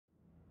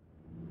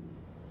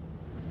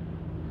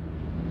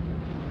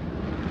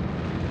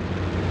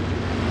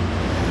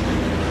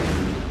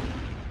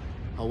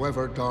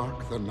However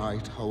dark the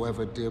night,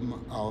 however dim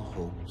our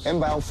hopes.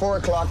 Inbound 4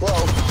 o'clock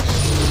low.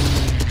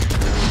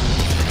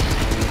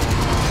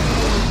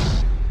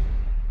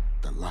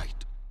 The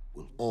light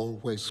will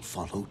always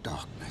follow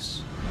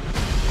darkness.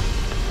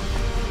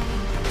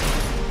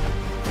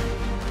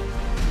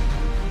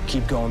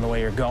 Keep going the way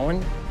you're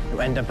going,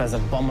 you end up as a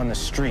bum on the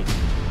street.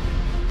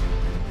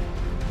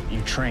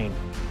 You train.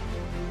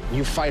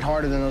 You fight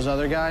harder than those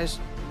other guys,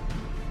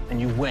 and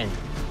you win.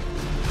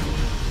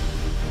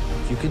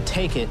 If you could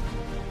take it,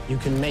 you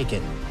can make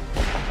it.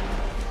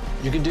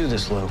 You can do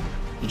this, Lou.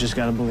 You just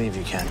gotta believe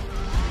you can.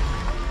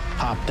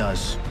 Pop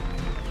does.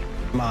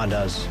 Ma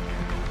does.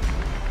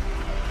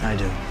 I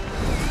do.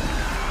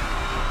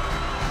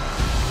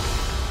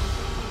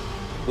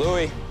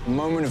 Louis, a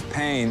moment of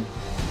pain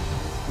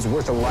is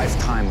worth a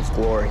lifetime of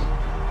glory.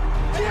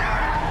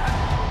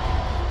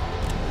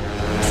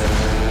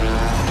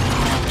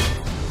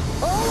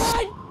 All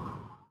right!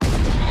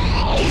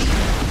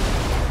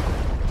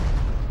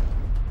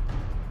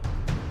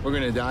 We're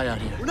gonna die out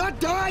here. We're not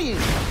dying!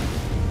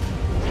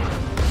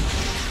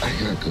 I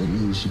got good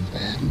news and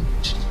bad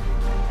news.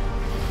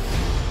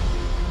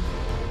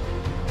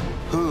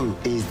 Who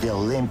is the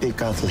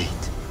Olympic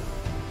athlete?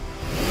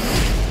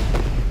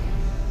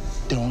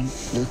 Don't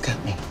look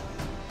at me.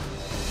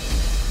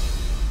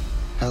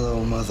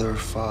 Hello, mother,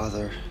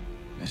 father.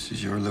 This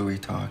is your Louis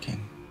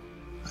talking.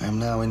 I am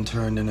now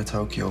interned in a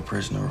Tokyo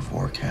prisoner of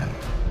war camp.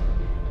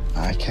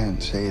 I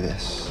can't say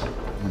this.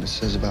 What it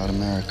says about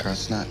America,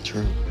 it's not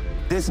true.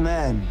 This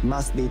man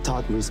must be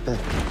taught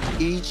respect.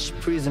 Each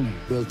prisoner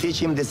will teach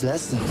him this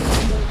lesson.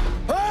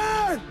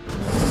 Burn!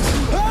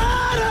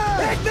 Burn!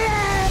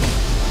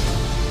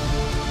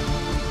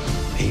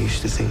 I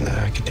used to think that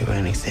I could do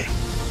anything,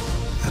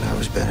 that I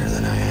was better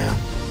than I am.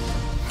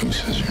 Who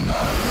says you're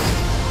not?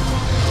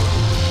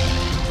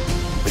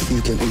 If you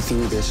get me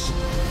through this,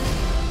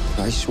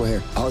 I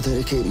swear I'll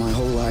dedicate my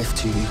whole life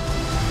to you.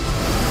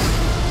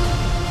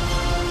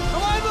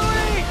 Come on,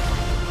 Louis!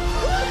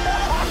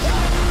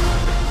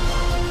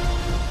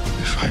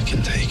 If I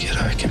can take it,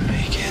 I can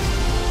make it.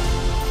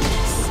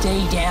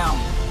 Stay down.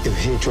 If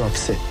he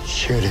drops it,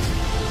 shoot him.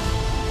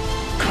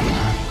 Come on.